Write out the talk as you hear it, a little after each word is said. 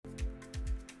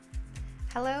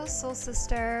Hello, Soul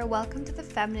Sister. Welcome to the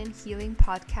Feminine Healing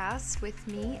Podcast with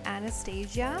me,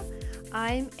 Anastasia.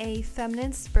 I'm a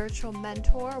feminine spiritual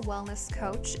mentor, wellness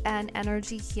coach, and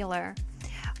energy healer.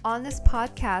 On this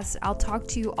podcast, I'll talk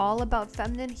to you all about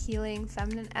feminine healing,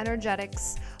 feminine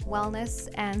energetics, wellness,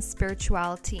 and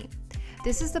spirituality.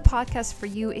 This is the podcast for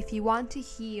you if you want to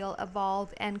heal,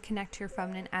 evolve, and connect to your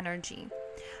feminine energy.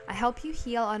 I help you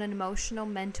heal on an emotional,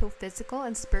 mental, physical,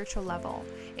 and spiritual level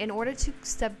in order to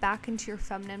step back into your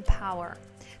feminine power.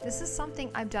 This is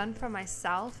something I've done for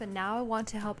myself, and now I want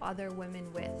to help other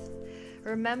women with.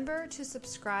 Remember to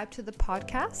subscribe to the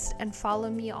podcast and follow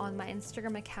me on my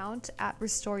Instagram account at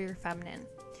Restore Your Feminine.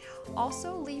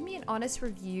 Also, leave me an honest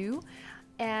review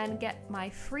and get my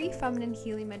free feminine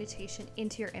healing meditation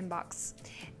into your inbox.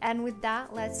 And with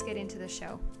that, let's get into the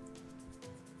show.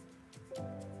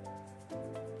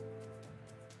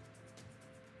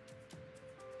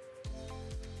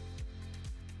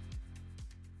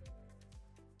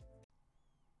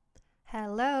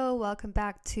 Hello, welcome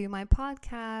back to my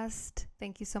podcast.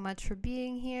 Thank you so much for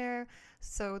being here.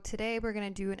 So today we're going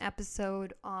to do an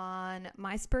episode on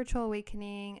my spiritual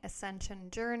awakening, ascension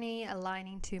journey,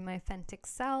 aligning to my authentic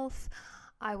self.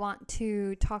 I want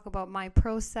to talk about my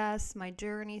process, my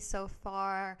journey so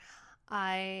far.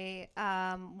 I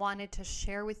wanted to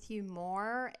share with you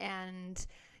more, and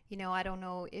I don't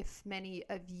know if many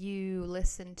of you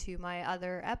listen to my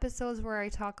other episodes where I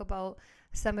talk about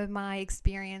some of my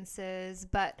experiences,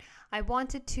 but I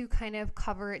wanted to kind of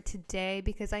cover it today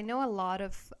because I know a lot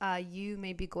of you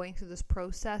may be going through this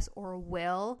process or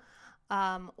will,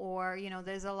 or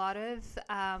there's a lot of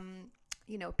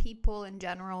people in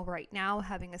general right now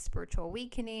having a spiritual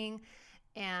awakening,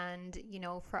 and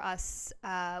for us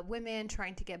women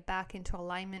trying to get back into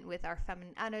alignment with our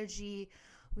feminine energy.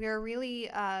 We are really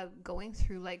going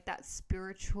through like that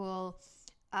spiritual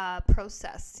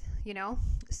process,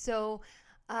 So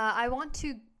I want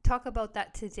to talk about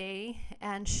that today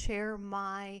and share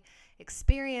my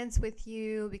experience with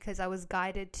you because I was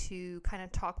guided to kind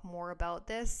of talk more about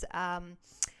this.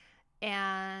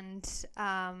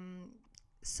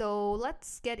 So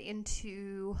let's get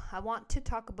into, I want to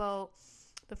talk about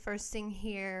the first thing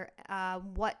here,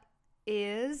 what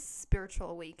is spiritual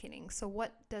awakening? So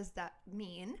what does that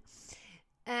mean?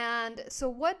 And so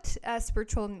what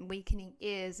spiritual awakening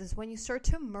is when you start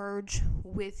to merge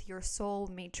with your soul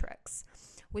matrix,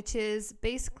 which is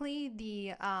basically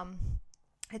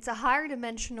it's a higher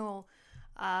dimensional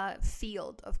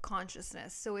field of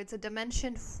consciousness. So it's a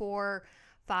dimension 4,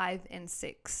 5, and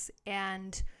 6.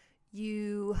 And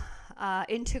you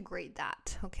integrate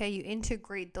that, okay? You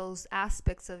integrate those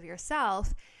aspects of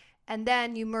yourself, and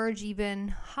then you merge even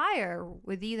higher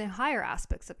with even higher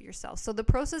aspects of yourself. So the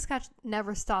process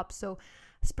never stops. So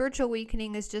spiritual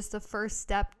awakening is just the first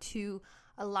step to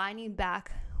aligning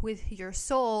back with your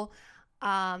soul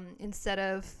instead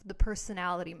of the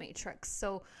personality matrix.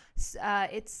 So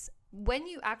it's when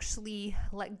you actually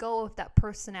let go of that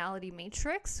personality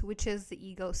matrix, which is the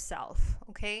ego self,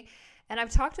 okay? And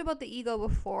I've talked about the ego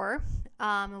before,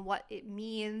 and what it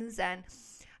means and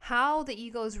how the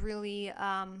ego is really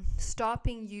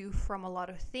stopping you from a lot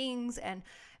of things, and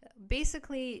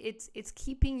basically it's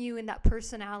keeping you in that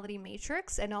personality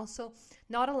matrix and also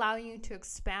not allowing you to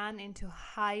expand into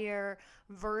higher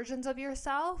versions of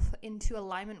yourself, into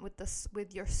alignment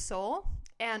with your soul,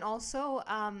 and also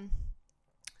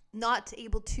not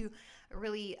able to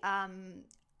really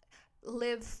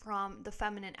live from the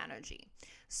feminine energy.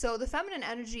 So the feminine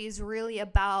energy is really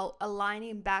about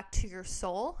aligning back to your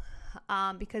soul.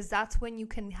 Because that's when you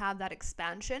can have that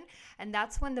expansion, and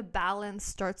that's when the balance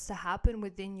starts to happen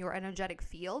within your energetic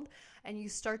field, and you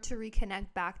start to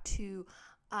reconnect back to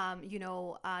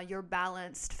your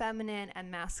balanced feminine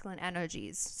and masculine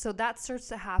energies. So that starts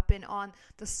to happen on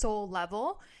the soul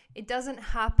level. It doesn't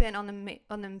happen on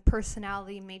the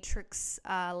personality matrix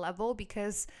level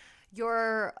because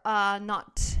you're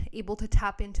not able to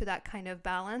tap into that kind of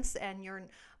balance, and you're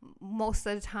most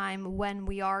of the time when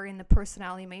we are in the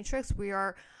personality matrix, we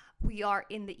are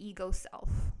in the ego self,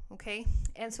 okay?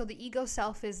 And so the ego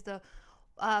self is the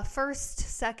first,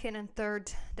 second, and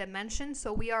third dimension.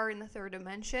 So we are in the third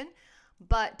dimension,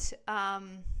 but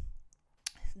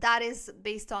that is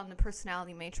based on the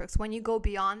personality matrix. When you go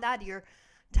beyond that, you're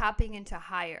tapping into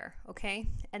higher, okay?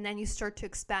 And then you start to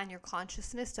expand your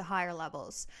consciousness to higher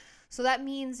levels. So that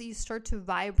means you start to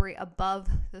vibrate above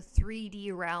the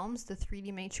 3D realms, the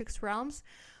 3D matrix realms,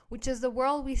 which is the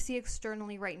world we see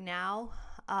externally right now.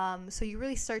 So you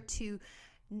really start to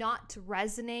not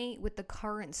resonate with the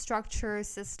current structure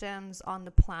systems on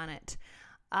the planet.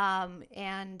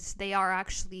 And they are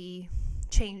actually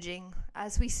changing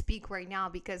as we speak right now,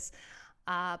 because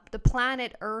The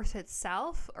planet Earth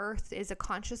itself, Earth is a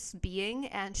conscious being,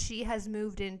 and she has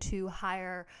moved into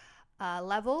higher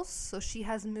levels. So she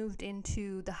has moved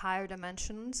into the higher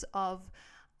dimensions of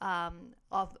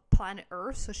planet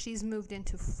Earth. So she's moved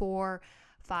into 4,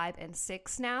 5, and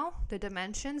 6 now, the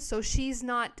dimensions. So she's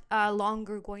not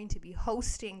longer going to be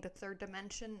hosting the third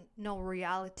dimensional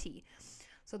reality.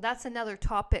 So that's another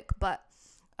topic, but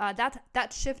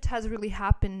that shift has really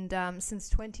happened since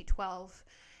 2012.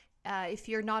 If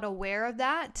you're not aware of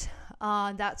that,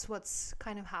 that's what's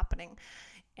kind of happening.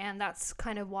 And that's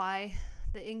kind of why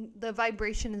the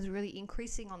vibration is really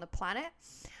increasing on the planet.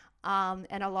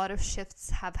 And a lot of shifts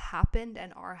have happened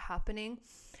and are happening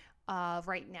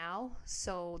right now.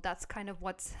 So that's kind of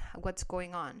what's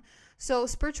going on. So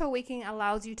spiritual awakening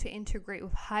allows you to integrate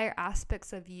with higher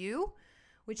aspects of you,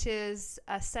 which is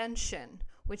ascension,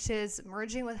 which is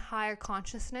merging with higher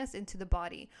consciousness into the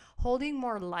body, holding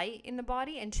more light in the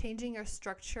body, and changing your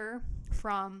structure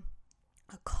from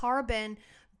a carbon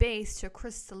base to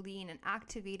crystalline, and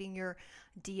activating your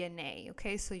DNA.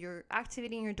 Okay, so you're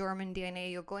activating your dormant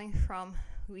DNA. You're going from,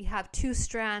 we have 2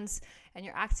 strands, and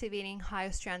you're activating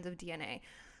higher strands of DNA.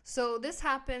 So this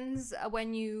happens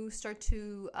when you start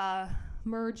to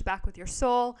merge back with your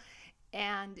soul,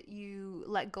 and you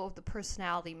let go of the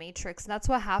personality matrix. And that's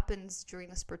what happens during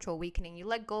the spiritual awakening. You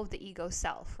let go of the ego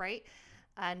self, right?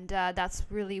 And that's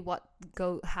really what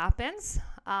happens.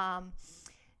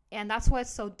 And that's why it's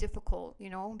so difficult,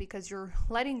 because you're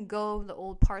letting go of the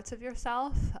old parts of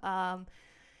yourself,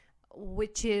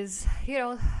 which is,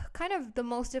 kind of the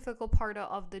most difficult part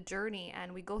of the journey.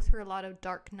 And we go through a lot of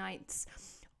dark nights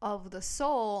of the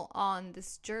soul on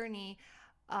this journey,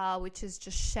 which is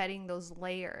just shedding those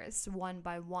layers one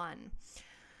by one.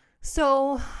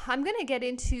 So I'm going to get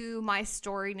into my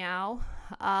story now.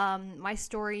 My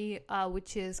story,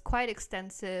 which is quite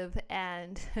extensive,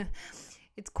 and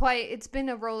it's been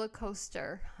a roller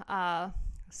coaster.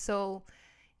 So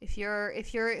if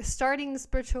you're starting the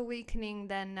spiritual awakening,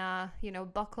 then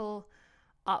buckle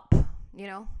up the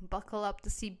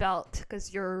seatbelt,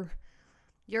 because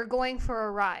you're going for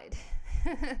a ride.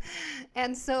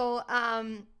 And so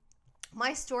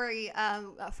my story,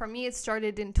 for me, it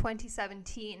started in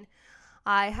 2017.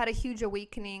 I had a huge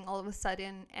awakening all of a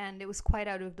sudden, and it was quite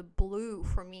out of the blue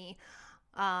for me.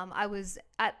 I was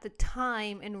at the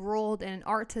time enrolled in an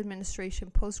arts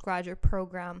administration postgraduate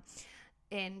program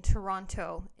in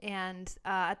Toronto, and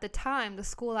at the time the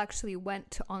school actually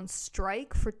went on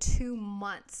strike for 2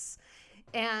 months,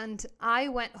 and I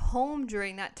went home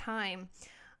during that time,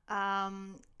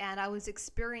 and I was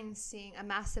experiencing a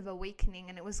massive awakening,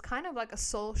 and it was kind of like a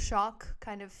soul shock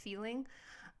kind of feeling.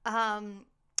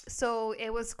 So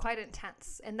it was quite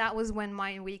intense, and that was when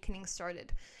my awakening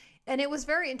started. And it was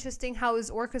very interesting how it was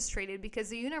orchestrated, because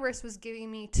the universe was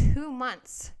giving me 2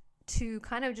 months to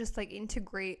kind of just like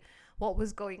integrate what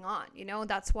was going on.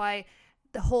 That's why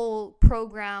the whole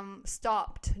program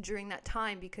stopped during that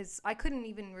time, because I couldn't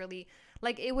even really,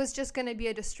 it was just going to be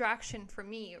a distraction for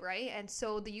me, right? And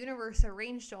so the universe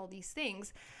arranged all these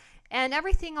things, and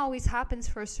everything always happens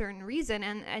for a certain reason,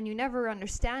 and you never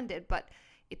understand it, but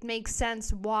it makes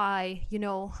sense why,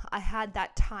 I had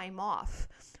that time off,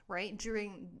 right?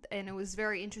 And it was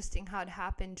very interesting how it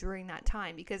happened during that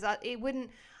time, because I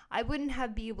wouldn't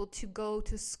have been able to go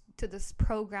to this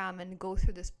program and go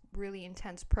through this really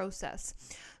intense process.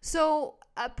 So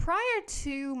prior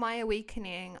to my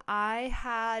awakening, I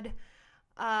had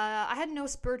no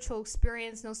spiritual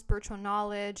experience, no spiritual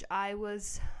knowledge. I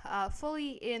was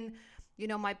fully in,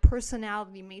 my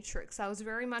personality matrix. I was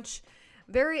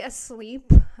very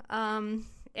asleep, and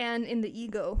in the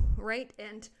ego, right?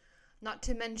 And not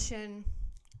to mention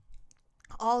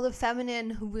all the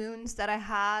feminine wounds that I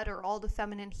had, or all the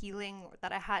feminine healing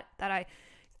that I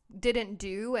didn't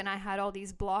do, and I had all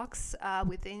these blocks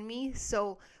within me.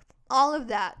 So all of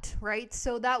that, right?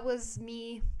 So that was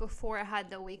me before I had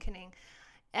the awakening.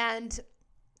 And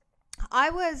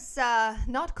I was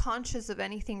not conscious of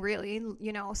anything really.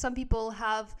 Some people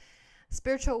have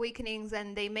spiritual awakenings,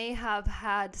 and they may have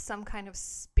had some kind of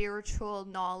spiritual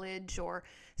knowledge or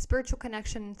spiritual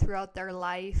connection throughout their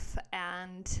life,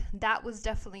 and that was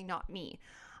definitely not me.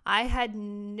 I had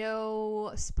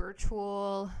no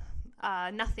spiritual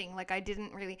nothing. I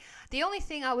didn't really, the only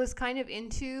thing I was kind of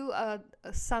into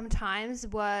sometimes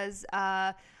was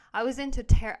I was into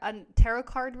tarot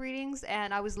card readings,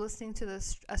 and I was listening to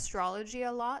the astrology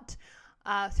a lot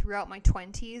throughout my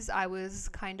 20s. I was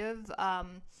kind of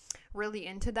really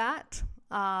into that.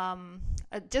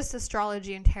 Just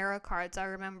astrology and tarot cards. I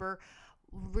remember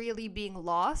really being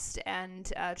lost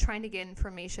and trying to get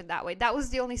information that way. That was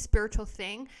the only spiritual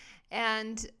thing.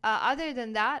 And other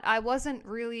than that, I wasn't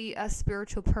really a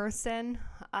spiritual person.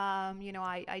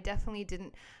 I definitely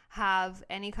didn't have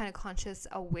any kind of conscious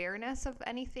awareness of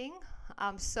anything.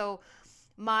 So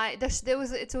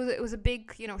it was a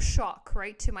big, shock,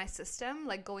 right, to my system,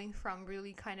 like going from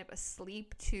really kind of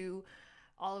asleep to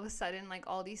all of a sudden, like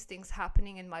all these things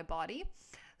happening in my body.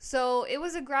 So it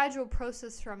was a gradual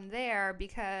process from there,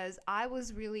 because I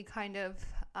was really kind of,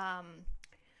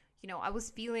 I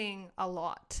was feeling a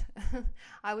lot.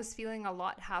 I was feeling a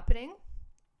lot happening.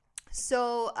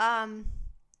 So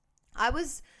I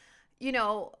was,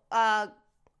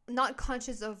 not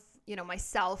conscious of,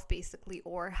 myself basically,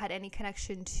 or had any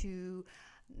connection to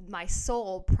my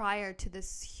soul prior to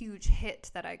this huge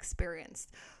hit that I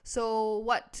experienced. So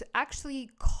what actually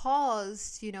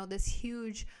caused, this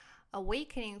huge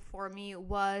awakening for me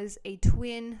was a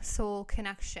twin soul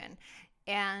connection.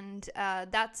 And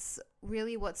that's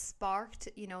really what sparked,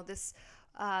 this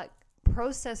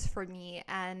process for me.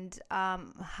 And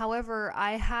however,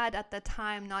 I had at the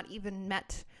time not even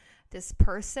met this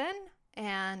person,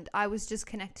 and I was just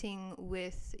connecting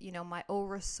with, my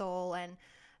oversoul, and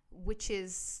which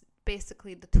is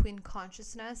basically the twin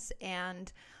consciousness.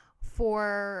 And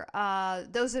for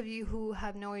those of you who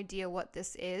have no idea what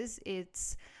this is,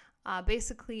 it's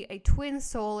basically a twin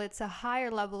soul. It's a higher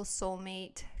level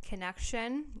soulmate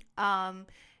connection.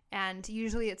 And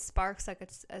usually it sparks like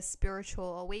a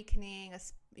spiritual awakening.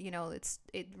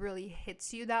 It really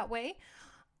hits you that way.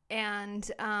 And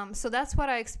so that's what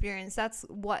I experienced.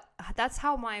 That's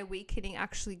how my awakening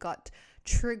actually got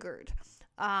triggered.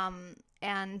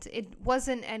 And it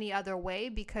wasn't any other way,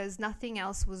 because nothing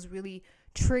else was really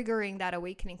triggering that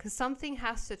awakening, because something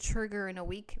has to trigger an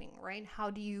awakening, right? How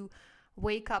do you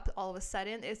wake up all of a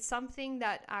sudden? It's something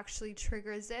that actually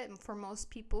triggers it. And for most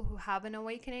people who have an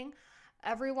awakening,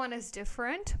 everyone is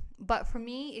different. But for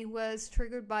me, it was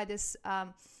triggered by this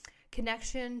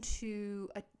connection to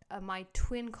my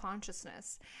twin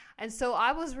consciousness. And so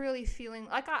I was really feeling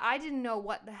like I didn't know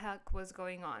what the heck was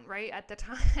going on, right? At the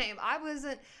time,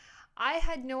 I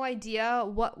had no idea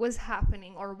what was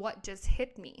happening or what just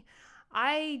hit me.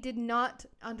 I did not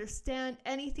understand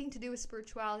anything to do with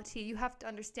spirituality. You have to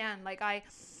understand, like I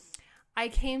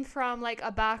came from like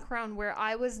a background where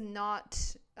I was not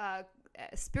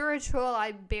spiritual.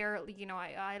 I barely,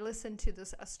 I listened to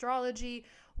this astrology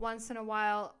once in a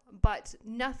while, but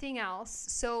nothing else.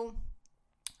 So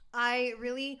I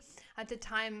really, at the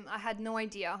time, I had no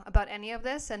idea about any of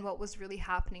this and what was really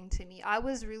happening to me. I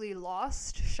was really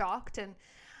lost, shocked, and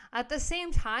at the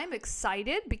same time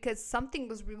excited, because something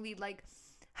was really like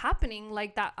happening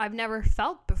like that I've never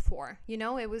felt before.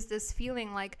 It was this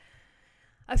feeling, like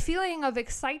a feeling of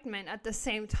excitement at the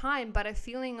same time, but a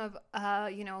feeling of,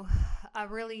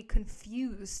 really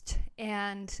confused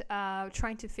and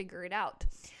trying to figure it out.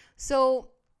 So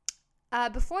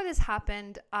before this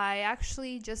happened, I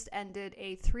actually just ended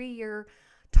a 3-year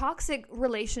toxic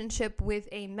relationship with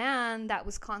a man that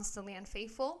was constantly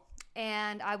unfaithful,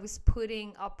 and I was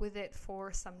putting up with it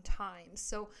for some time.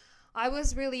 So I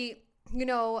was really,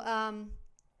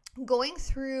 going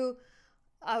through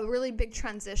a really big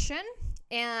transition,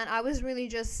 and I was really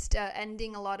just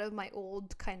ending a lot of my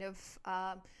old kind of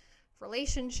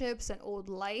relationships and old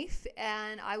life,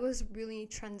 and I was really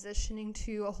transitioning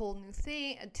to a whole new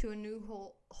thing, to a new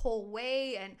whole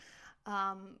way, and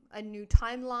a new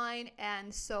timeline.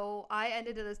 And so I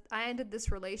ended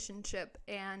this relationship,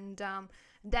 and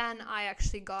then I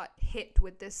actually got hit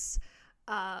with this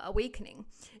awakening.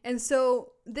 And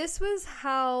so this was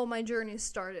how my journey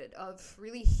started, of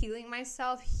really healing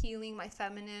myself, healing my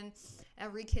feminine,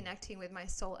 and reconnecting with my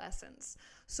soul essence.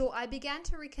 So I began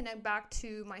to reconnect back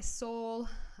to my soul,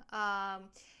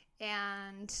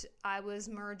 and I was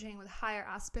merging with higher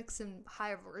aspects and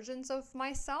higher versions of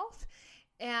myself.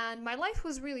 And my life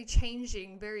was really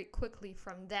changing very quickly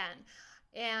from then.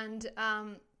 And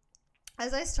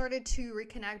as I started to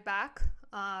reconnect back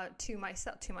to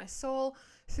myself, to my soul,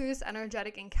 through this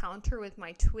energetic encounter with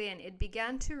my twin, it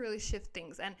began to really shift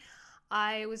things. And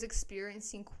I was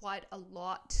experiencing quite a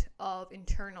lot of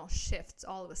internal shifts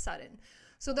all of a sudden.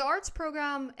 So the arts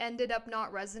program ended up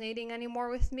not resonating anymore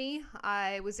with me.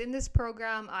 I was in this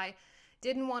program. I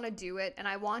didn't want to do it, and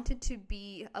I wanted to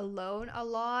be alone a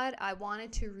lot. I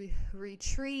wanted to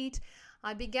retreat.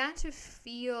 I began to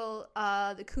feel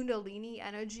the Kundalini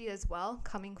energy as well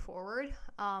coming forward,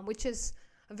 which is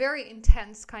a very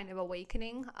intense kind of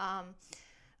awakening.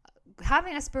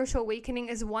 Having a spiritual awakening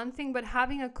is one thing, but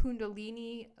having a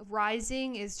Kundalini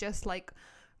rising is just like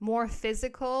more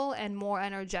physical and more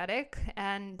energetic,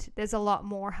 and there's a lot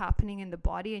more happening in the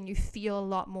body, and you feel a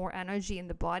lot more energy in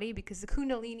the body, because the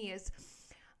Kundalini is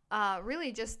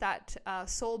really just that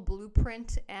soul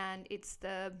blueprint, and it's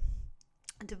the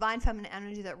divine feminine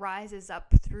energy that rises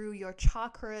up through your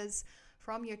chakras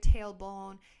from your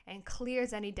tailbone and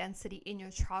clears any density in your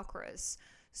chakras.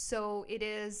 So it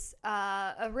is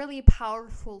a really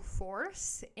powerful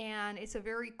force, and it's a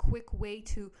very quick way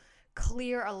to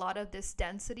clear a lot of this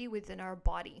density within our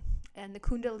body. And the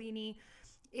Kundalini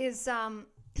is,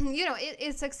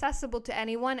 it's accessible to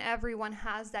anyone. Everyone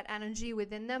has that energy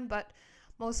within them, but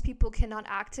most people cannot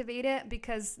activate it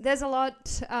because there's a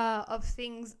lot of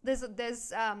things.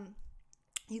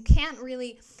 You can't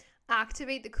really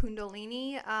activate the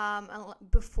Kundalini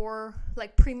before,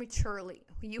 like, prematurely.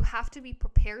 You have to be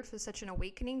prepared for such an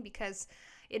awakening because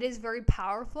it is very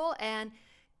powerful, and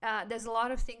there's a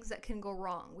lot of things that can go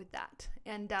wrong with that.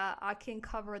 And I can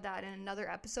cover that in another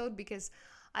episode because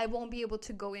I won't be able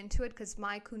to go into it because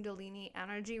my Kundalini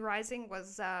energy rising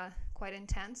was quite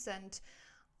intense, and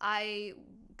I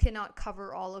cannot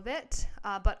cover all of it,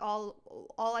 but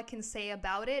all I can say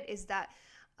about it is that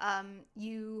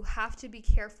you have to be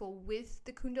careful with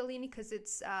the Kundalini because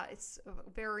it's a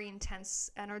very intense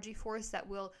energy force that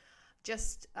will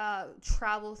just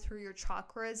travel through your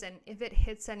chakras, and if it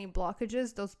hits any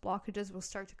blockages, those blockages will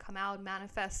start to come out,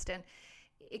 manifest, and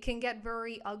it can get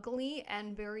very ugly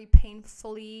and very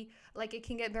painfully, like it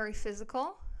can get very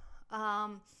physical.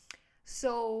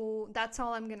 So that's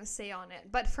all I'm going to say on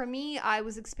it. But for me, I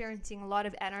was experiencing a lot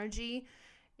of energy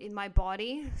in my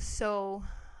body. So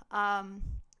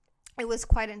it was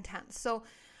quite intense. So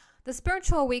the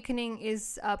spiritual awakening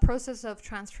is a process of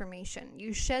transformation.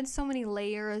 You shed so many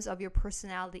layers of your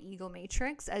personality ego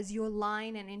matrix as you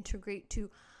align and integrate to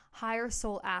higher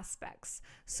soul aspects.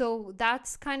 So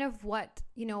that's kind of what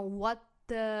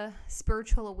the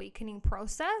spiritual awakening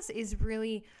process is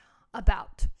really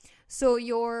about. So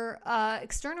your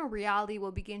external reality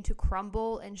will begin to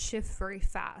crumble and shift very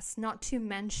fast. Not to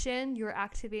mention you're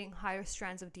activating higher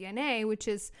strands of DNA, which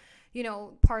is,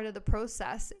 part of the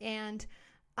process. And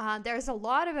there's a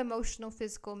lot of emotional,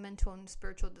 physical, mental, and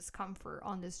spiritual discomfort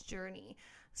on this journey.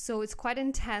 So it's quite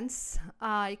intense.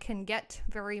 It can get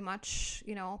very much,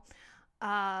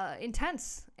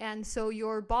 intense. And so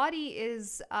your body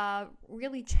is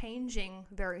really changing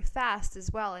very fast as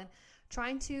well, and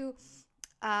trying to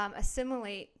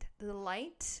assimilate the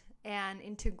light and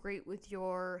integrate with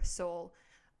your soul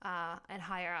and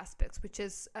higher aspects, which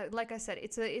is, like I said,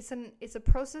 it's a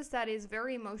process that is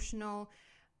very emotional,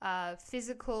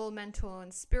 physical, mental,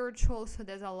 and spiritual. So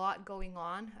there's a lot going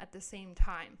on at the same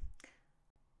time.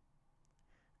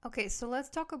 Okay, so let's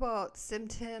talk about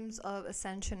symptoms of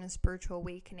ascension and spiritual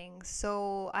awakening.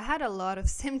 So I had a lot of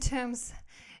symptoms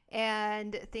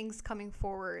and things coming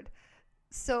forward.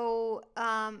 So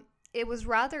it was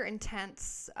rather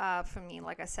intense for me.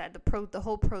 Like I said, the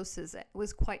whole process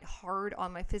was quite hard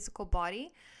on my physical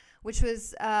body, which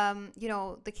was,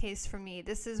 the case for me.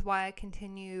 This is why I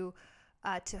continue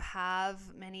to have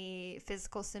many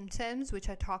physical symptoms, which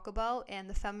I talk about, and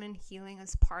the feminine healing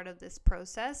is part of this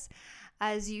process.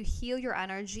 As you heal your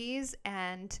energies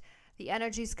and the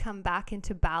energies come back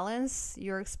into balance,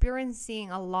 you're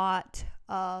experiencing a lot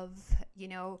of,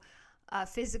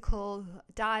 physical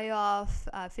die-off,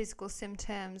 physical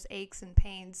symptoms, aches and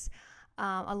pains,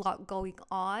 a lot going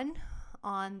on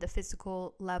the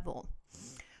physical level.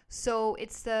 So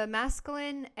it's the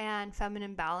masculine and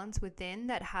feminine balance within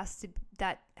that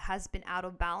has been out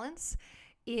of balance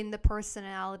in the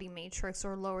personality matrix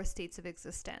or lower states of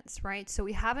existence, right? So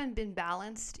we haven't been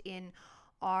balanced in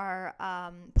our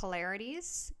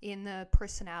polarities in the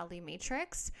personality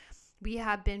matrix. We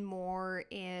have been more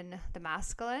in the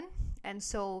masculine, and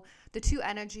so the two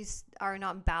energies are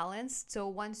not balanced. So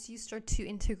once you start to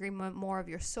integrate more of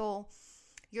your soul,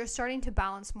 you're starting to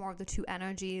balance more of the two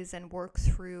energies and work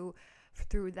through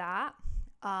that.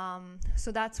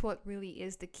 So that's what really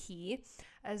is the key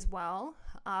as well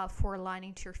for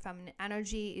aligning to your feminine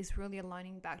energy, is really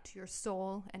aligning back to your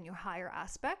soul and your higher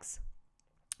aspects.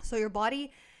 So your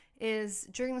body is,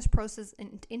 during this process,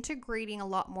 integrating a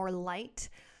lot more light.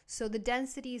 So the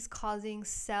density is causing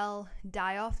cell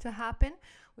die-off to happen,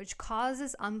 which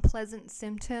causes unpleasant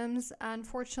symptoms,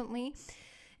 unfortunately.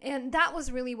 And that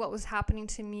was really what was happening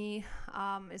to me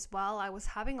as well. I was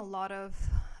having a lot of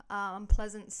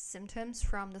unpleasant symptoms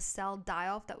from the cell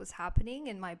die-off that was happening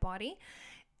in my body.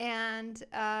 And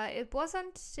it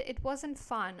wasn't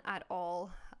fun at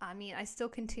all. I mean, I still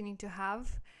continue to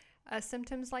have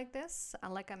symptoms like this,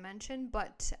 like I mentioned,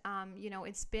 but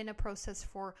it's been a process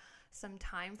for some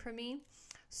time for me.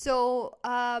 So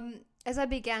as I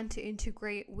began to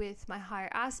integrate with my higher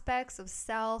aspects of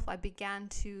self, I began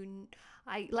to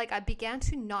I began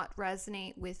to not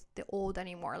resonate with the old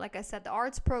anymore. Like I said, the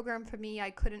arts program for me,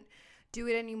 I couldn't do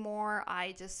it anymore.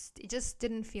 It just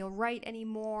didn't feel right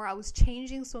anymore. I was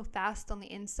changing so fast on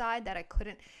the inside that I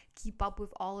couldn't keep up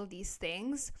with all of these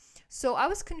things. So I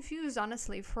was confused,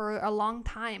 honestly, for a long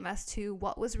time as to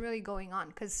what was really going on,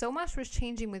 because so much was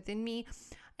changing within me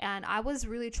and I was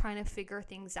really trying to figure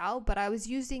things out, but I was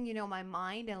using, my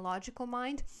mind and logical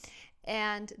mind.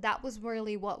 And that was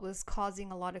really what was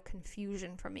causing a lot of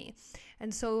confusion for me.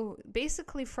 And so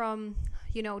basically from,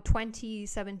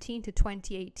 2017 to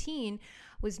 2018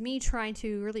 was me trying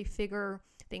to really figure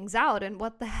things out and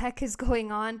what the heck is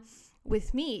going on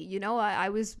with me. I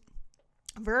was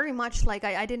very much like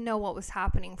I didn't know what was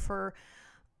happening for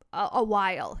a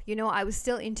while. I was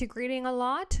still integrating a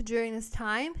lot during this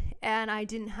time and I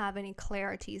didn't have any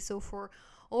clarity. So for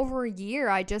over a year,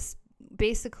 I just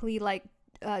basically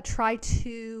try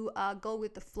to go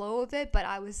with the flow of it, but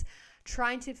I was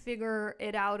trying to figure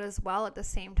it out as well at the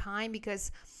same time,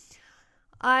 because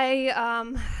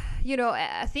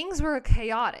things were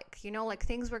chaotic,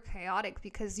 things were chaotic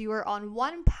because you were on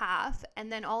one path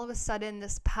and then all of a sudden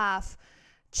this path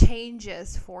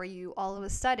changes for you all of a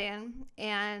sudden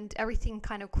and everything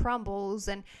kind of crumbles.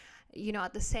 And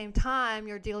at the same time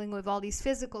you're dealing with all these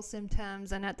physical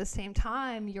symptoms, and at the same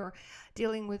time you're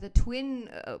dealing with a twin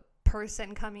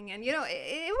person coming in.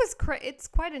 It's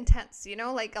quite intense,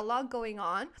 a lot going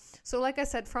on. So like I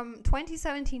said, from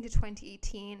 2017 to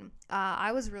 2018,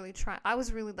 I was really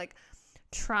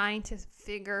trying to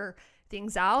figure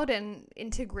things out and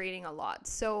integrating a lot.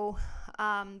 So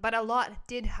but a lot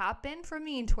did happen for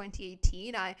me in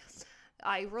 2018. I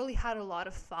really had a lot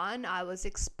of fun. I was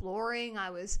exploring. I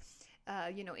was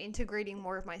integrating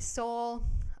more of my soul,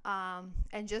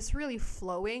 and just really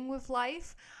flowing with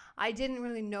life. I didn't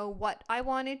really know what I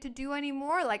wanted to do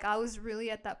anymore. I was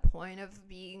really at that point of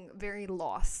being very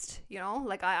lost,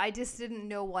 I just didn't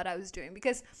know what I was doing,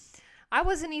 because I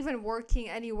wasn't even working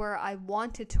anywhere I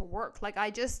wanted to work.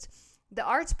 The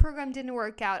arts program didn't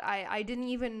work out. I didn't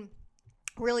even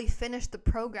really finish the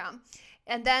program.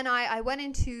 And then I went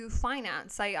into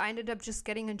finance. I ended up just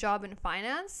getting a job in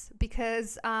finance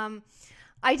because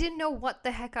I didn't know what the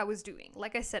heck I was doing.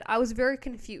 Like I said, I was very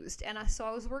confused. And so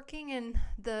I was working in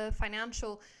the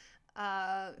financial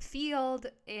field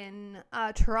in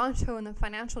Toronto in the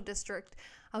financial district.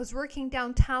 I was working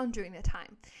downtown during the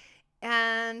time.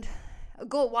 And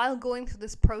while going through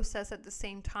this process at the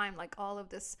same time, all of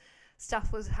this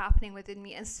stuff was happening within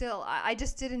me. And still, I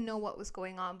just didn't know what was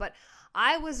going on. But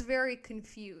I was very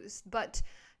confused. But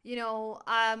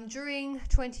during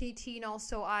 2018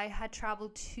 also, I had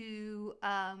traveled to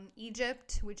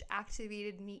Egypt, which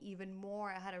activated me even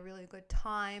more. I had a really good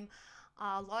time.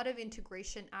 A lot of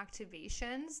integration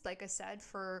activations, like I said,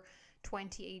 for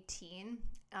 2018.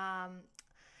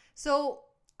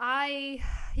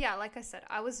 Like I said,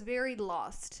 I was very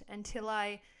lost until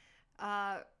I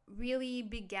really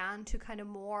began to kind of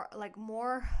more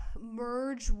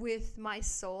merge with my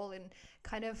soul and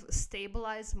kind of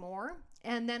stabilize more.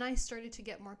 And then I started to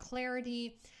get more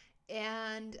clarity,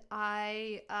 and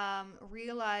I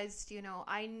realized,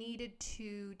 I needed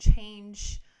to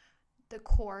change the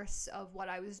course of what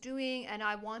I was doing, and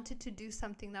I wanted to do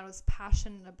something that I was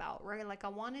passionate about, right? I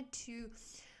wanted to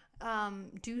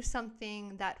do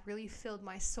something that really filled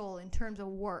my soul in terms of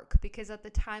work, because at the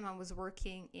time I was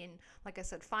working in, like I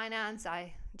said, finance.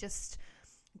 I just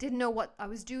didn't know what I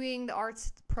was doing. The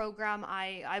arts program,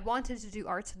 I wanted to do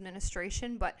arts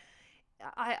administration, but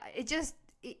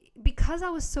because I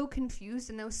was so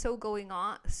confused and there was so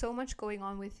much going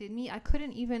on within me, I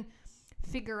couldn't even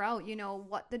figure out,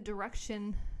 what the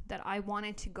direction that I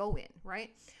wanted to go in,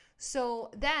 right? So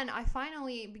then I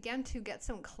finally began to get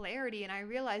some clarity, and I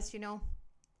realized,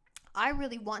 I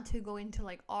really want to go into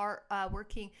art,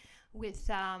 working with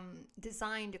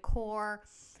design, decor,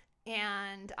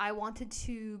 and I wanted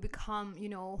to become,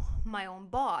 my own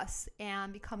boss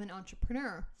and become an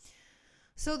entrepreneur.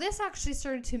 So this actually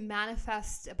started to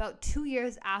manifest about 2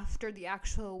 years after the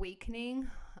actual awakening.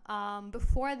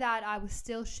 Before that, I was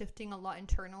still shifting a lot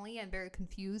internally and very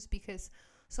confused because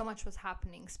so much was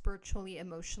happening spiritually,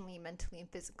 emotionally, mentally, and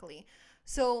physically.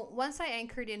 So once I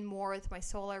anchored in more with my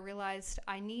soul, I realized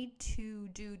I need to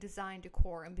do design,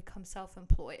 decor, and become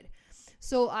self-employed.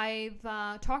 So I've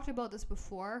talked about this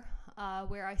before,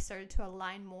 where I started to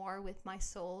align more with my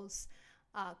soul's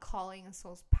calling and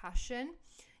soul's passion,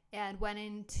 and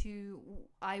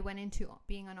I went into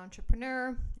being an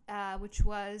entrepreneur, which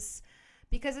was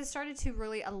because I started to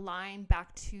really align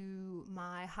back to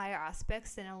my higher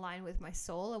aspects and align with my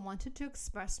soul. I wanted to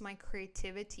express my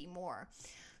creativity more.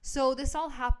 So this all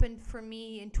happened for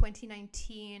me in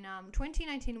 2019.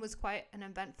 2019 was quite an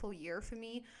eventful year for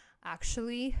me,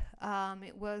 actually.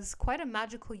 It was quite a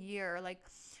magical year, like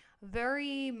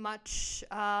very much,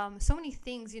 so many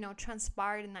things,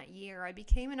 transpired in that year. I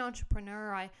became an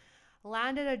entrepreneur. I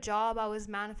landed a job I was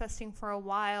manifesting for a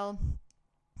while.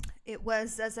 It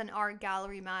was as an art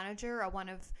gallery manager at one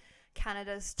of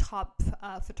Canada's top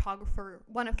photographers,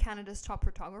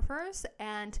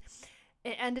 and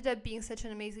it ended up being such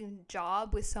an amazing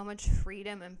job with so much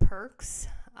freedom and perks.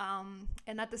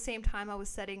 And at the same time, I was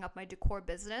setting up my decor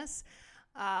business,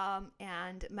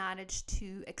 and managed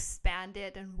to expand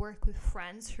it and work with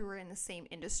friends who were in the same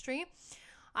industry.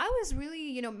 I was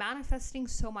really, manifesting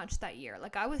so much that year.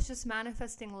 Like I was just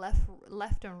manifesting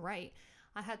left and right.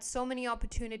 I had so many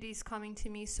opportunities coming to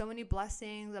me, so many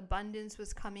blessings, abundance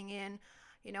was coming in.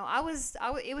 It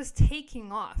was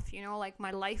taking off, like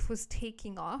my life was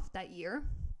taking off that year.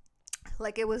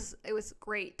 Like it was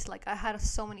great. Like I had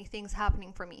so many things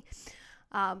happening for me.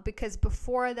 Because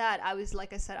before that, I was,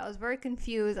 like I said, I was very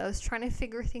confused. I was trying to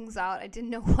figure things out. I didn't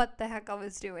know what the heck I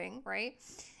was doing, right?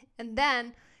 And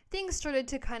then things started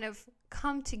to kind of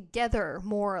come together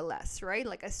more or less, right?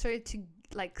 Like I started to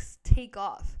take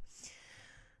off.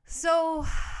 So,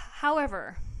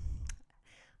 however,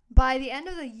 by the end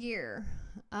of the year,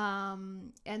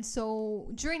 and so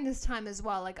during this time as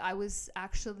well, like I was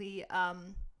actually, I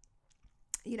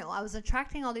was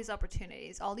attracting all these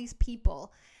opportunities, all these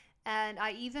people, and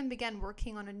I even began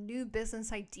working on a new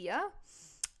business idea,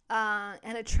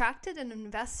 and attracted an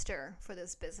investor for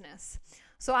this business.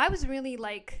 So I was really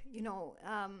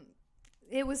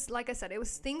it was, like I said,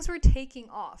 things were taking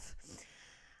off.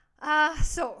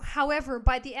 However,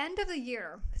 by the end of the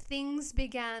year, things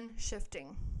began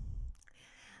shifting.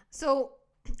 So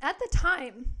at the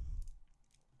time,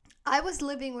 I was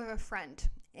living with a friend,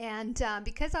 and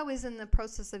because I was in the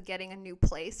process of getting a new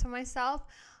place for myself,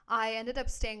 I ended up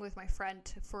staying with my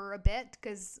friend for a bit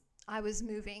because I was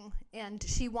moving, and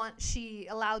she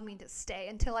allowed me to stay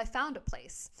until I found a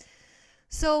place.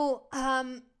 So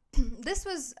this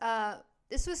was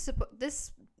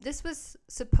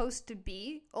supposed to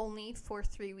be only for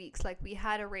 3 weeks. Like we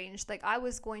had arranged, like I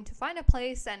was going to find a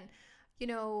place and,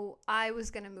 I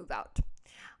was going to move out.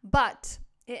 But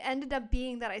it ended up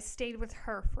being that I stayed with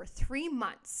her for 3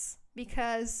 months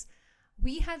because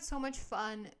we had so much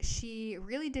fun. She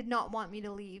really did not want me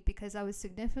to leave because I was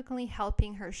significantly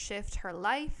helping her shift her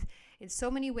life in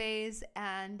so many ways.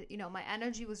 And, my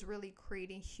energy was really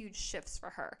creating huge shifts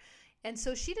for her. And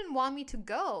so she didn't want me to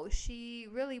go. She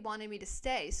really wanted me to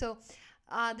stay. So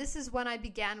this is when I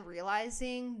began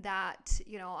realizing that,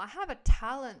 I have a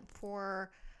talent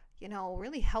for,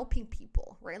 really helping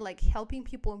people, right? Like helping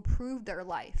people improve their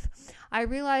life. I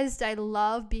realized I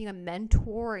love being a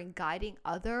mentor and guiding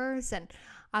others. And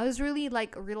I was really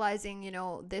realizing,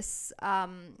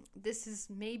 this is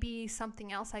maybe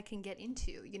something else I can get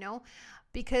into,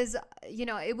 because,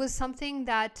 it was something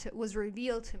that was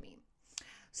revealed to me.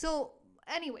 So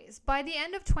anyways, by the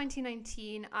end of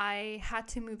 2019, I had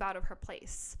to move out of her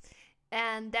place.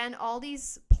 And then all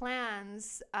these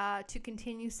plans to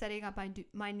continue setting up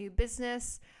my new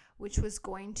business, which was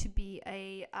going to be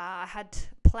I had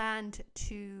planned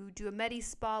to do a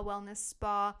Medi-Spa, wellness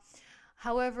spa.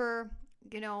 However,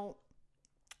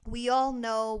 we all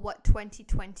know what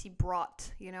 2020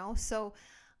 brought, so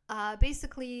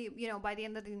basically, by the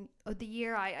end of the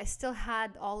year, I still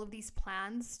had all of these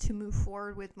plans to move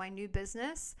forward with my new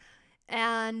business.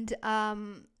 And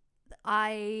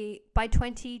by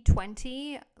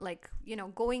 2020,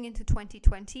 going into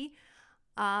 2020,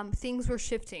 things were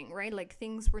shifting, right? Like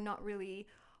things were not really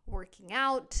working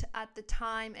out at the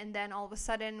time. And then all of a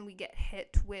sudden we get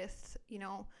hit with,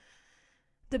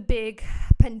 the big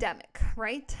pandemic,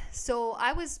 right? So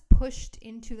I was pushed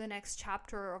into the next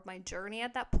chapter of my journey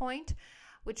at that point,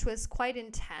 which was quite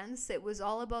intense. It was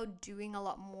all about doing a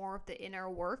lot more of the inner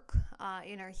work,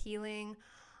 inner healing,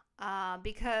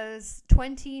 because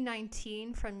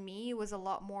 2019 for me was a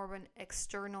lot more of an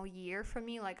external year for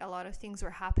me. Like a lot of things were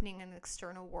happening in the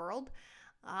external world.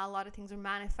 A lot of things were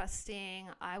manifesting.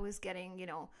 I was getting,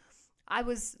 I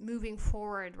was moving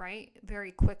forward, right,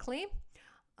 very quickly.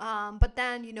 But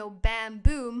then, bam,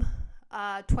 boom,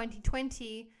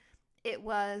 2020, it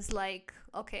was like,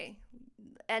 okay,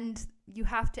 and you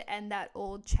have to end that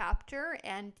old chapter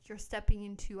and you're stepping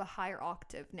into a higher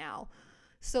octave now.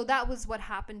 So that was what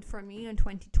happened for me in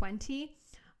 2020.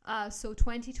 So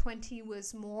 2020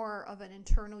 was more of an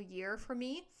internal year for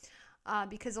me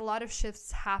because a lot of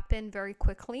shifts happened very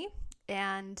quickly.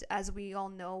 And as we all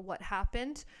know what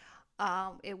happened,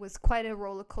 it was quite a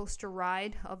roller coaster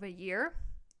ride of a year.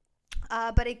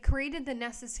 But it created the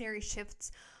necessary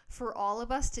shifts for all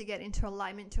of us to get into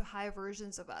alignment to higher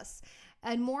versions of us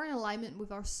and more in alignment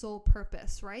with our soul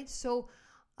purpose, right? So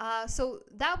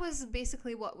that was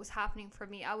basically what was happening for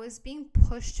me. I was being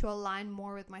pushed to align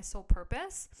more with my soul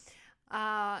purpose,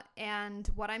 and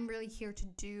what I'm really here to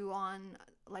do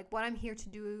what I'm here to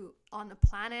do on the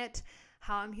planet,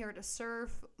 how I'm here to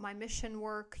serve, my mission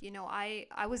work.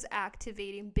 I was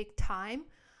activating big time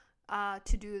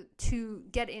to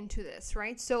get into this,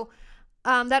 right? So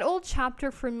that old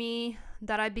chapter for me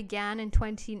that I began in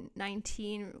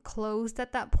 2019 closed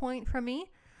at that point for me.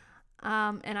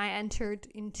 And I entered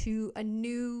into a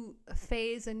new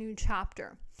phase, a new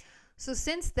chapter. So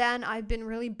since then, I've been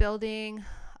really building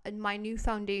my new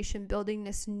foundation, building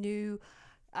this new,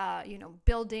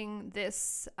 building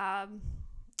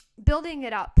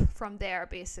it up from there,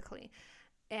 basically.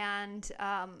 And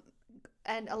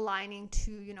aligning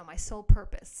to, my soul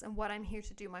purpose and what I'm here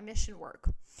to do, my mission work.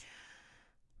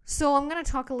 So I'm going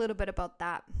to talk a little bit about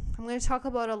that. I'm going to talk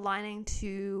about aligning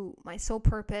to my soul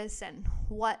purpose and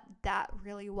what that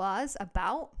really was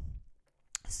about.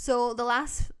 So the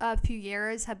last few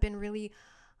years have been really,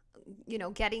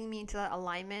 getting me into that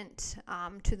alignment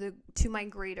to my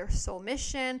greater soul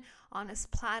mission on this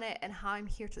planet and how I'm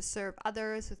here to serve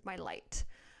others with my light.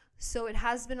 So it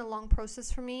has been a long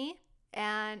process for me,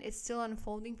 and it's still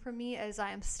unfolding for me as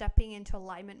I am stepping into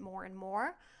alignment more and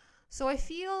more. So I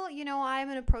feel, I'm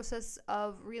in a process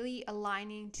of really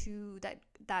aligning to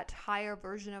that higher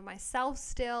version of myself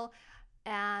still.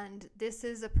 And this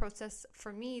is a process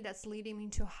for me that's leading me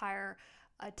to a higher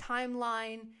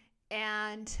timeline.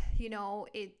 And,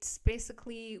 it's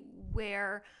basically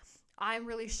where I'm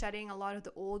really shedding a lot of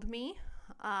the old me,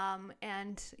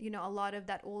 and, a lot of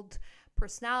that old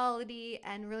personality,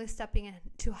 and really stepping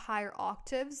into higher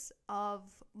octaves of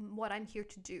what I'm here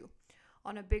to do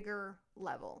on a bigger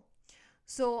level.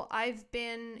 So I've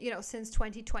been, since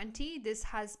 2020, this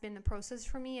has been the process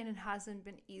for me, and it hasn't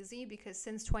been easy because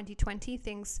since 2020,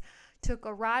 things took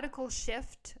a radical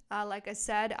shift. Like I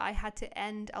said, I had to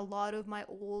end a lot of my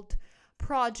old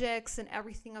projects and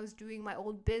everything I was doing, my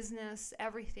old business,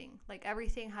 everything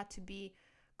had to be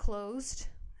closed.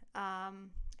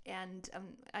 And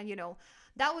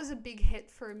that was a big hit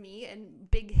for me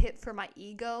and big hit for my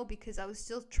ego because I was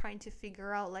still trying to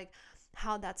figure out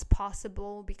how that's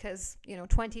possible because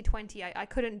 2020 I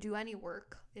couldn't do any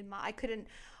work I couldn't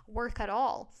work at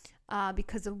all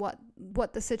because of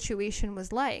what the situation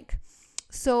was like.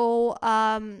 So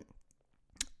I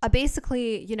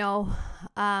basically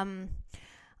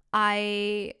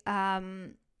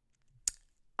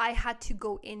I had to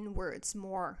go inwards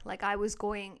more. I was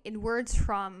going inwards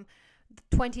from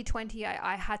 2020.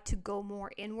 I had to go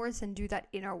more inwards and do that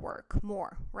inner work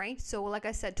more, right? So like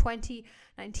I said,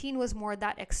 2019 was more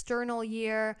that external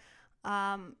year,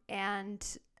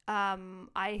 and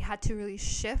I had to really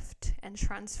shift and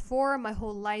transform my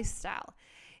whole lifestyle.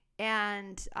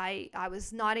 And I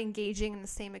was not engaging in the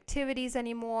same activities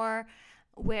anymore.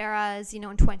 Whereas, in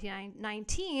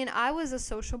 2019, I was a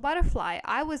social butterfly.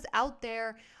 I was out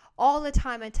there all the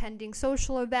time attending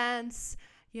social events.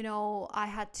 I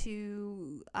had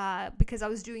to, because I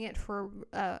was doing it for,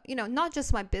 not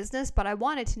just my business, but I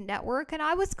wanted to network. And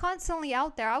I was constantly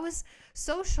out there. I was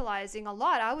socializing a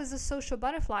lot. I was a social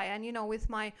butterfly. And, with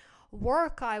my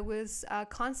work, I was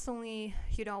constantly,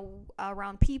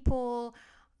 around people.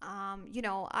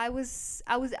 I was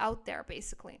out there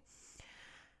basically.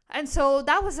 And so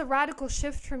that was a radical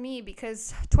shift for me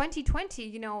because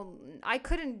 2020, I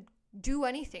couldn't do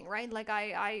anything, right?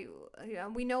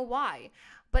 We know why.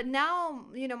 But now,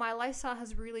 my lifestyle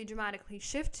has really dramatically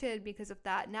shifted because of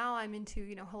that. Now I'm into,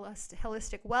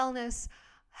 holistic wellness,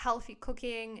 healthy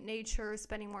cooking, nature,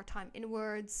 spending more time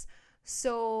inwards.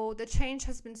 So the change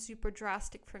has been super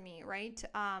drastic for me, right?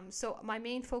 So my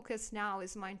main focus now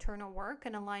is my internal work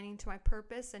and aligning to my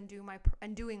purpose and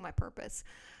doing my purpose.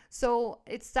 So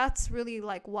that's really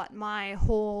what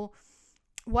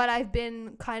I've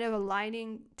been kind of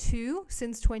aligning to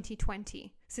since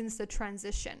 2020, since the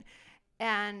transition,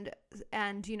 and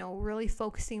really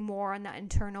focusing more on that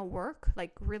internal work,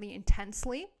 really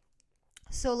intensely.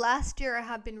 So last year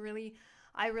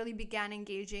I really began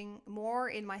engaging more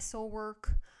in my soul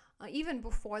work, even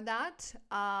before that.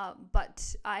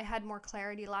 But I had more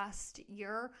clarity last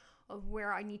year of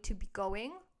where I need to be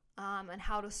going. And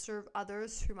how to serve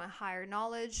others through my higher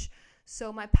knowledge.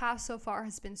 So my path so far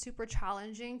has been super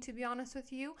challenging, to be honest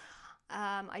with you.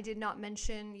 I did not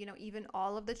mention, even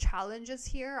all of the challenges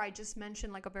here. I just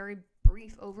mentioned a very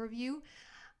brief overview.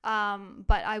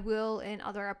 But I will in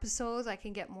other episodes. I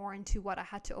can get more into what I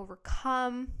had to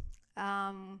overcome.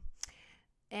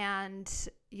 And,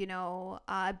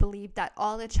 I believe that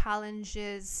all the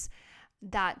challenges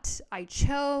that I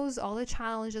chose, all the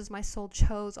challenges my soul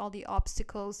chose, all the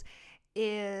obstacles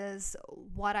is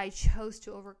what I chose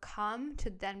to overcome to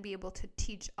then be able to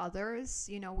teach others,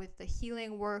 with the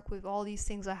healing work, with all these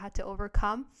things I had to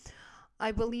overcome.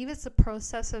 I believe it's a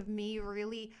process of me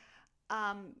really,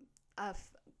 of,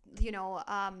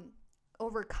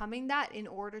 overcoming that in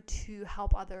order to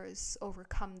help others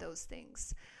overcome those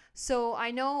things. So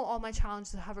I know all my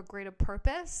challenges have a greater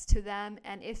purpose to them.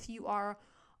 And if you are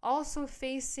also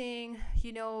facing,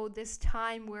 this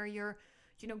time where you're,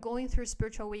 going through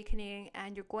spiritual awakening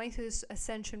and you're going through this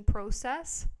ascension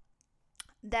process,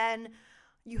 then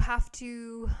you have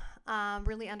to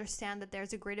really understand that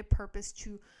there's a greater purpose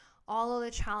to all of the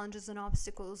challenges and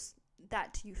obstacles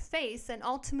that you face. And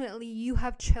ultimately, you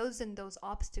have chosen those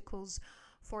obstacles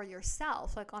for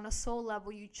yourself. Like on a soul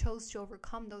level, you chose to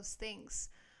overcome those things,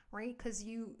 right? Because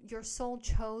your soul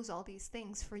chose all these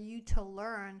things for you to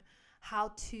learn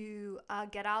how to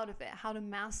get out of it, how to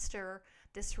master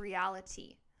this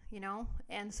reality,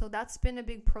 And so that's been a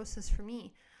big process for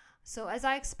me. So as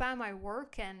I expand my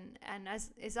work and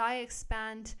as I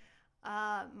expand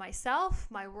myself,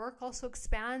 my work also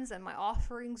expands and my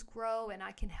offerings grow and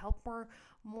I can help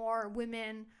more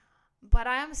women. But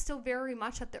I am still very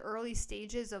much at the early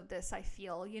stages of this, I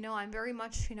feel. I'm very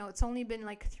much, it's only been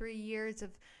like 3 years of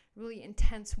really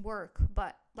intense work,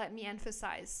 but let me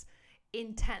emphasize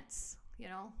intense,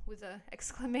 with an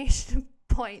exclamation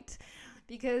point,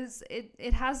 because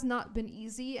it has not been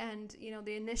easy. And,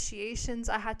 the initiations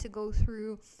I had to go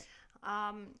through,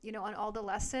 and all the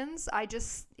lessons,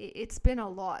 it's been a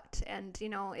lot. And,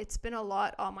 it's been a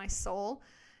lot on my soul,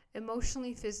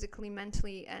 emotionally, physically,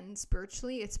 mentally, and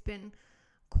spiritually. It's been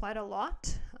quite a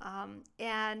lot.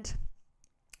 And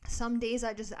some days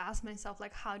I just ask myself,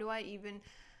 like, how did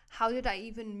I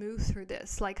even move through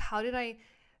this? Like, how did I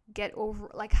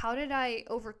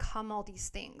overcome all these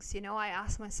things? I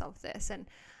ask myself this, and,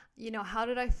 how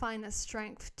did I find the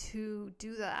strength to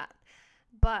do that?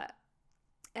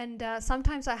 And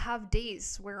sometimes I have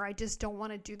days where I just don't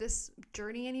want to do this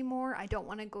journey anymore. I don't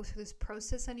want to go through this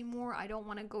process anymore. I don't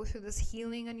want to go through this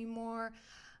healing anymore.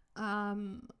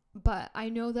 But I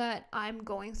know that I'm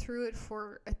going through it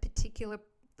for a particular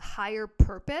higher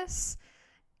purpose.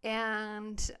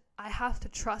 And I have to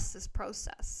trust this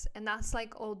process. And that's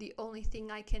like the only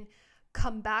thing I can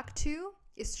come back to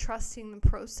is trusting the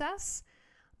process.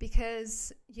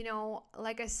 Because,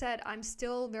 like I said, I'm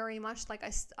still very much like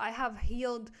I have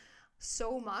healed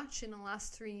so much in the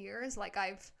last 3 years. Like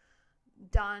I've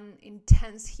done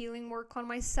intense healing work on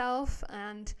myself,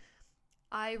 and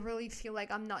I really feel like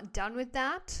I'm not done with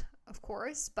that, of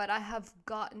course, but I have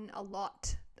gotten a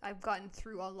lot. I've gotten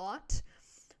through a lot.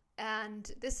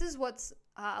 And this is what's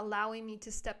allowing me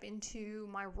to step into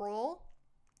my role,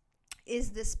 is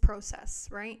this process,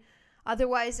 right?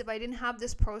 Otherwise, if I didn't have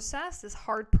this process, this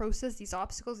hard process, these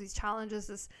obstacles, these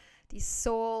challenges, these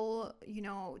soul,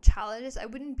 challenges, I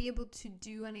wouldn't be able to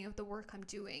do any of the work I'm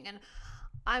doing. And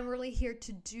I'm really here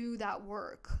to do that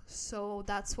work. So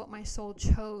that's what my soul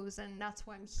chose, and that's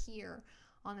why I'm here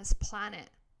on this planet,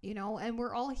 and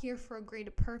we're all here for a greater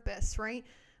purpose, right?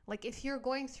 Like if you're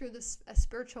going through a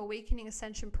spiritual awakening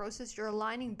ascension process, you're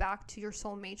aligning back to your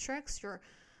soul matrix,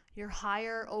 your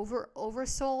higher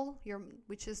oversoul,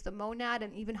 which is the monad,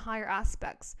 and even higher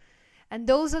aspects. And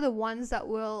those are the ones that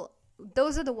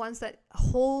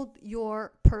hold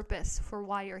your purpose for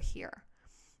why you're here.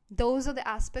 Those are the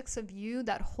aspects of you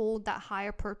that hold that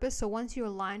higher purpose. So once you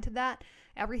align to that,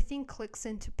 everything clicks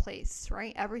into place,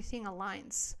 right? Everything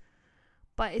aligns.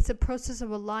 But it's a process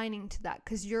of aligning to that,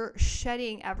 because you're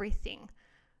shedding everything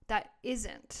that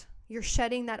isn't. You're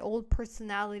shedding that old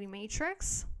personality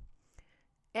matrix,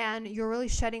 and you're really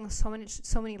shedding so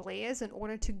many layers in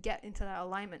order to get into that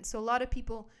alignment. So a lot of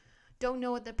people don't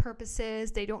know what their purpose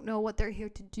is. They don't know what they're here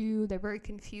to do. They're very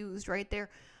confused, right? They're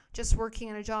just working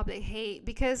in a job they hate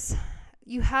because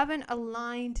you haven't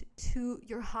aligned to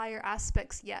your higher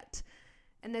aspects yet.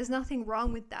 And there's nothing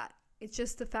wrong with that. It's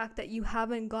just the fact that you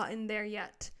haven't gotten there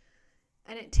yet.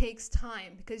 And it takes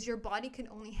time, because your body can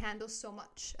only handle so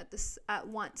much at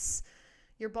once.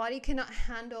 Your body cannot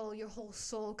handle your whole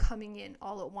soul coming in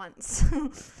all at once,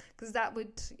 because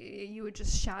you would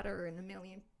just shatter in a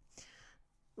million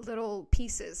little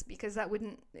pieces, because it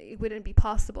wouldn't be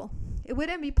possible. It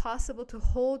wouldn't be possible to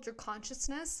hold your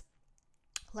consciousness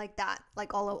like that,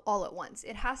 like all at once.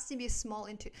 It has to be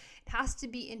it has to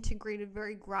be integrated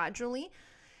very gradually.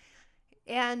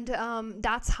 And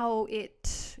that's how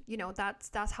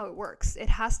that's how it works. It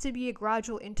has to be a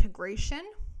gradual integration,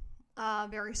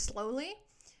 very slowly.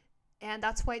 And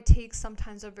that's why it takes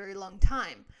sometimes a very long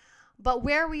time. But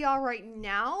where we are right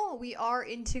now, we are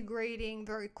integrating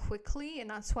very quickly. And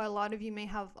that's why a lot of you may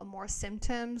have more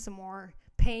symptoms, more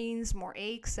pains, more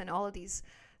aches, and all of these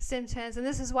symptoms. And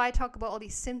this is why I talk about all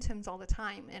these symptoms all the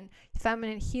time, and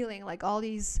feminine healing, like all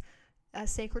these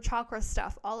sacral chakra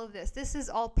stuff, all of this. This is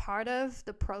all part of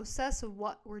the process of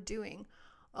what we're doing,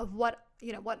 of what,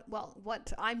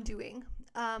 what I'm doing.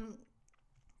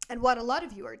 And what a lot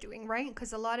of you are doing, right?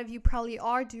 Because a lot of you probably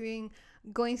are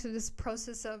going through this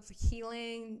process of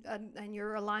healing, and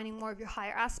you're aligning more of your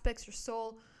higher aspects, your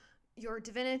soul, your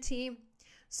divinity.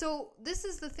 So this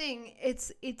is the thing.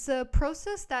 It's a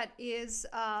process that is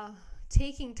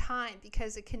taking time,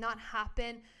 because it cannot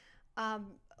happen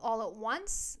all at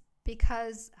once,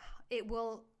 because it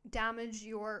will damage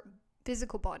your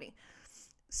physical body.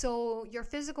 So your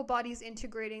physical body is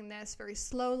integrating this very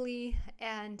slowly,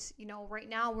 and right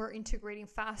now we're integrating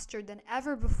faster than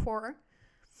ever before,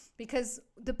 because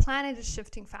the planet is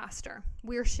shifting faster.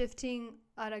 We're shifting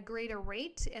at a greater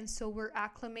rate, and so we're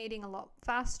acclimating a lot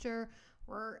faster.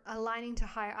 We're aligning to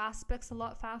higher aspects a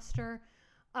lot faster.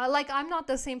 Like, I'm not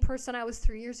the same person I was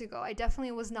 3 years ago. I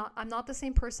definitely was not. I'm not the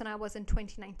same person I was in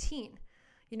 2019.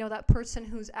 That person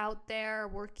who's out there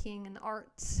working in the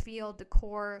arts field,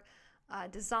 decor,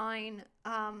 design,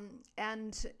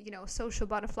 and social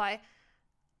butterfly.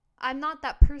 I'm not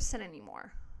that person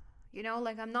anymore.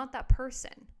 I'm not that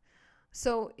person.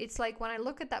 So it's like, when I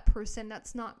look at that person,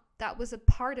 that was a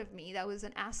part of me, that was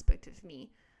an aspect of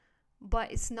me,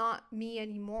 but it's not me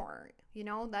anymore.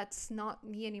 That's not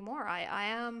me anymore. I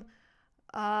am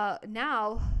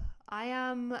now I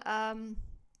am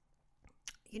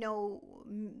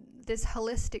this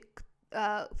holistic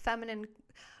feminine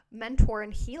mentor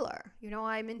and healer.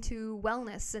 I'm into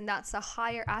wellness, and that's a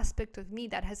higher aspect of me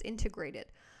that has integrated.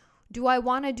 Do I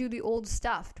want to do the old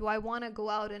stuff? Do I want to go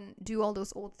out and do all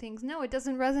those old things? No, it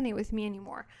doesn't resonate with me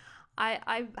anymore.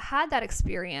 I've had that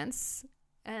experience,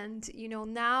 and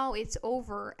now it's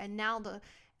over, and now the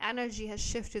energy has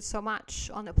shifted so much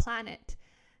on the planet,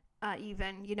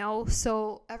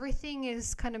 so everything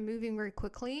is kind of moving very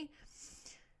quickly.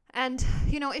 And,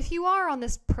 if you are on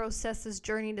this process, this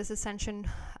journey, this ascension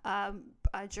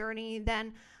journey,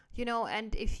 then,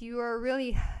 and if you are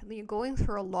really going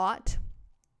through a lot,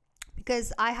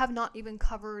 because I have not even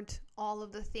covered all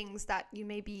of the things that you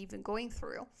may be even going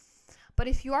through. But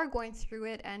if you are going through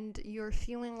it and you're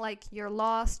feeling like you're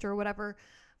lost or whatever,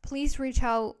 please reach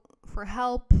out for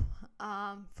help,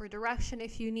 for direction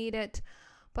if you need it.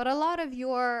 But a lot of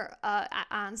your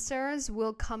answers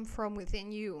will come from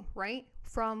within you, right?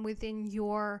 From within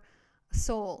your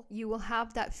soul. You will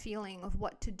have that feeling of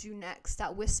what to do next,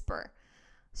 that whisper.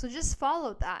 So just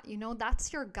follow that.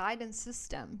 That's your guidance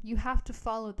system. You have to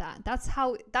follow that.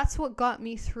 That's what got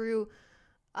me through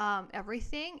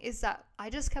everything, is that I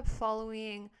just kept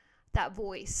following that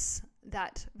voice,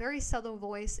 that very subtle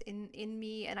voice in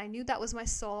me, and I knew that was my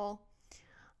soul,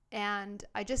 and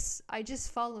I just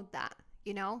followed that,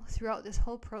 throughout this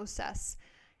whole process.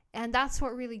 And that's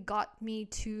what really got me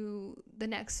to the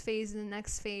next phase and the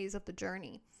next phase of the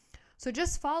journey. So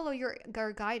just follow your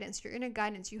guidance, your inner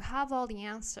guidance. You have all the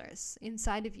answers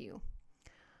inside of you.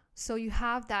 So you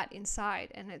have that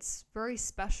inside, and it's very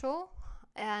special,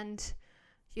 and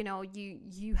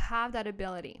you have that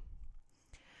ability.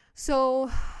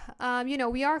 So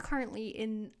we are currently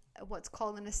in what's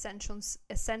called an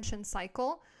ascension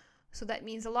cycle. So that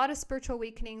means a lot of spiritual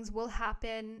awakenings will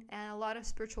happen, and a lot of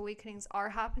spiritual awakenings are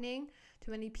happening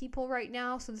to many people right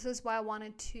now. So this is why I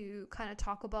wanted to kind of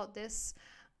talk about this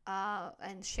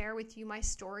and share with you my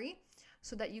story,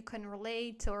 so that you can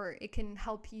relate, or it can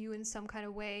help you in some kind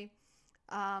of way.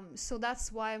 So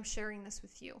that's why I'm sharing this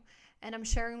with you. And I'm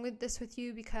sharing this with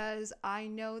you because I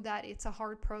know that it's a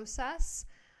hard process,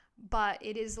 but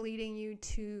it is leading you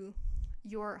to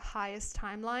your highest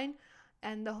timeline.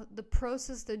 And the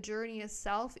process, the journey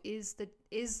itself is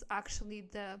actually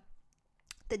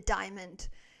the diamond,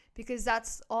 because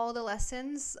that's all the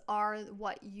lessons are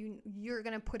what you're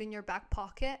going to put in your back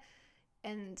pocket,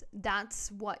 and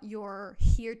that's what you're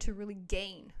here to really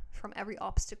gain from every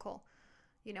obstacle.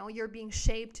 You're being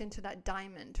shaped into that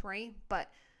diamond, right? But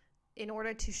in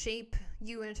order to shape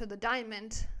you into the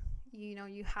diamond,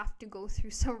 you have to go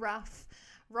through some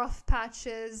rough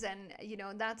patches, and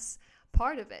that's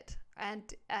part of it.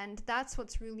 And that's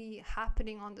what's really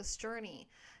happening on this journey.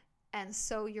 And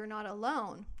so you're not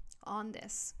alone on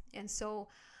this. And so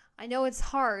I know it's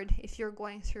hard if you're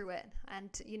going through it, and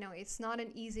it's not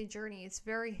an easy journey.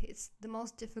 It's the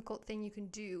most difficult thing you can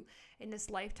do in this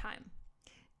lifetime.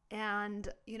 And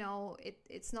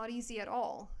it's not easy at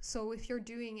all. So if you're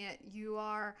doing it, you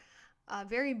are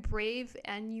very brave,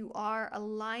 and you are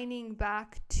aligning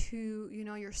back to,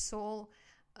 your soul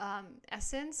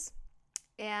essence.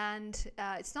 And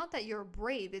it's not that you're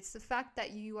brave, it's the fact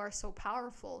that you are so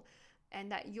powerful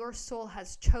and that your soul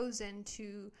has chosen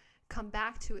to come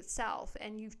back to itself,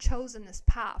 and you've chosen this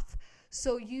path.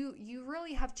 So you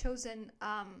really have chosen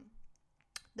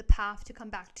the path to come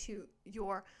back to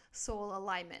your soul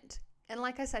alignment. And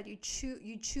like I said, you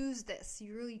choose this.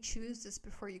 You really choose this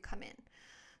before you come in.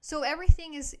 So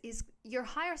everything is your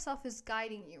higher self is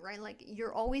guiding you, right? Like,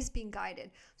 you're always being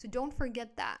guided. So don't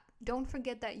forget that. Don't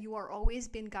forget that you're always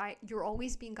being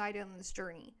guided on this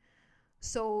journey.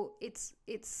 So it's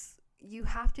you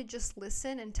have to just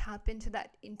listen and tap into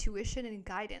that intuition and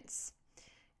guidance.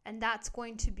 And that's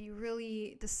going to be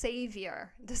really the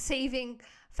saving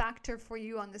factor for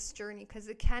you on this journey, because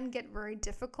it can get very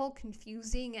difficult,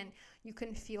 confusing, and you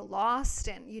can feel lost,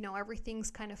 and everything's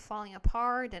kind of falling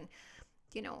apart, and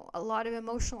a lot of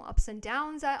emotional ups and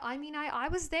downs. I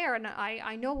was there, and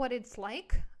I know what it's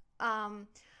like.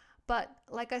 But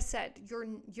like I said,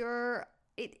 you're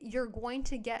going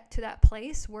to get to that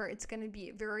place where it's going to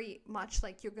be very much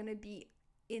like you're going to be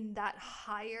in that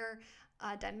higher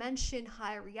dimension,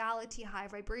 higher reality, high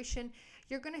vibration.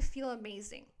 You're going to feel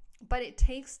amazing, but it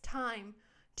takes time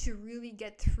to really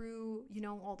get through,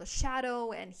 all the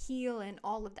shadow and heal and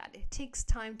all of that. It takes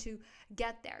time to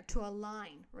get there, to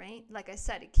align, right? Like I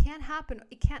said, it can't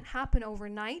happen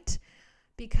overnight,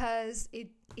 because it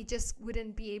just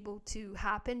wouldn't be able to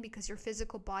happen, because your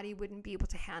physical body wouldn't be able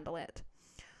to handle it.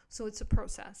 So it's a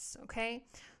process, okay?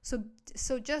 So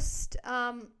just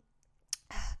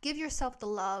give yourself the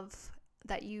love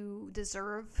that you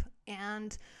deserve,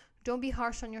 and don't be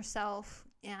harsh on yourself,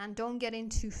 and don't get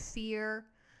into fear,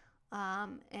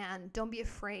 and don't be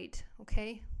afraid,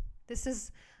 okay? This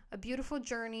is a beautiful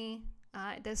journey.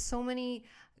 There's so many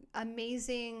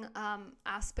amazing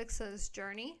aspects of this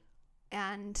journey.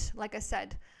 And like I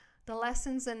said, the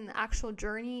lessons and the actual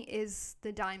journey is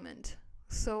the diamond.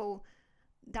 So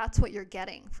that's what you're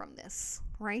getting from this,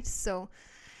 right? So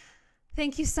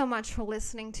thank you so much for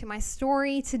listening to my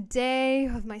story today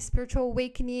of my spiritual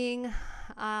awakening.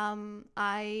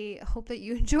 I hope that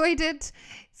you enjoyed it.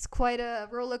 It's quite a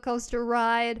roller coaster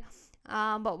ride,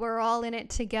 but we're all in it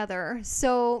together.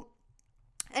 So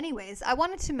anyways, I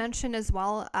wanted to mention as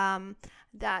well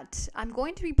that I'm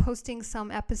going to be posting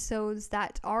some episodes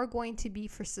that are going to be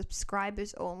for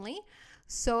subscribers only.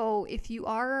 So if you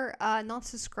are not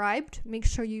subscribed, make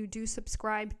sure you do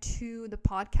subscribe to the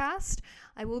podcast.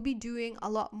 I will be doing a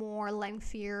lot more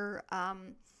lengthier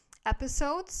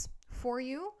episodes for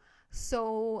you.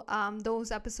 So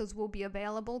those episodes will be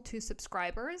available to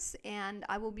subscribers, and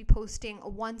I will be posting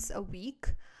once a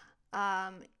week.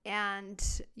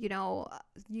 And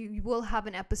you will have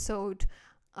an episode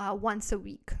once a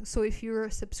week. So if you're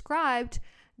subscribed,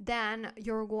 then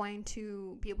you're going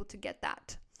to be able to get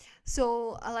that.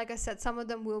 So like I said, some of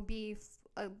them will be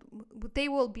they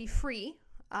will be free.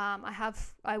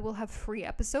 I will have free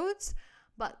episodes,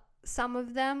 but some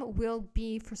of them will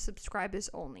be for subscribers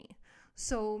only.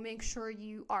 So make sure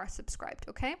you are subscribed,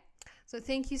 okay? So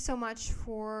thank you so much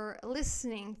for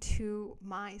listening to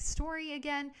my story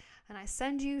again, and I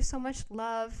send you so much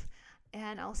love,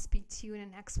 and I'll speak to you in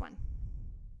the next one.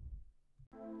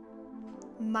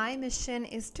 My mission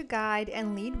is to guide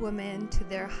and lead women to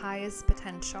their highest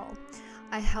potential.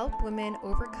 I help women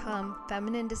overcome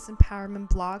feminine disempowerment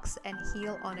blocks and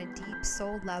heal on a deep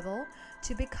soul level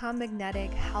to become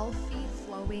magnetic, healthy,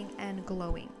 flowing, and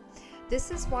glowing. This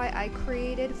is why I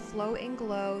created Flow and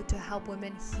Glow, to help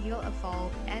women heal,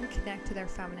 evolve, and connect to their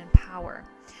feminine power.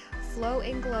 Flow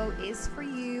and Glow is for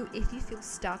you if you feel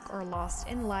stuck or lost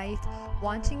in life,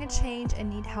 wanting a change, and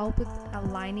need help with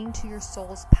aligning to your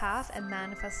soul's path and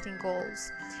manifesting goals.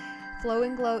 Flow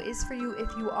and Glow is for you if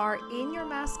you are in your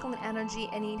masculine energy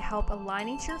and need help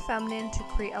aligning to your feminine to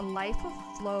create a life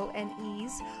of flow and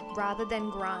ease rather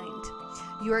than grind.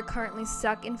 You are currently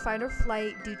stuck in fight or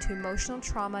flight due to emotional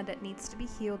trauma that needs to be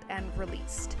healed and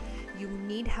released. You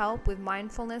need help with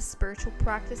mindfulness, spiritual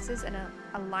practices, and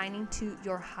aligning to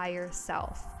your higher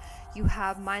self. You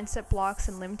have mindset blocks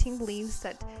and limiting beliefs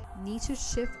that need to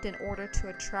shift in order to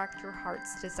attract your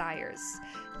heart's desires.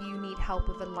 You need help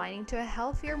with aligning to a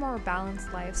healthier, more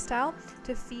balanced lifestyle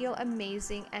to feel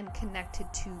amazing and connected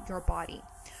to your body.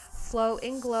 Flow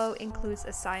and Glow includes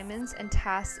assignments and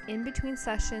tasks in between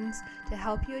sessions to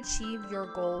help you achieve your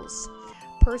goals.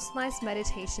 Personalized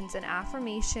meditations and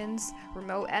affirmations,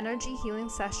 remote energy healing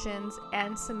sessions,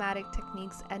 and somatic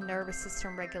techniques and nervous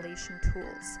system regulation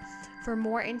tools. For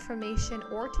more information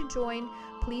or to join,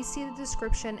 please see the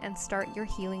description and start your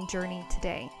healing journey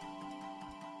today.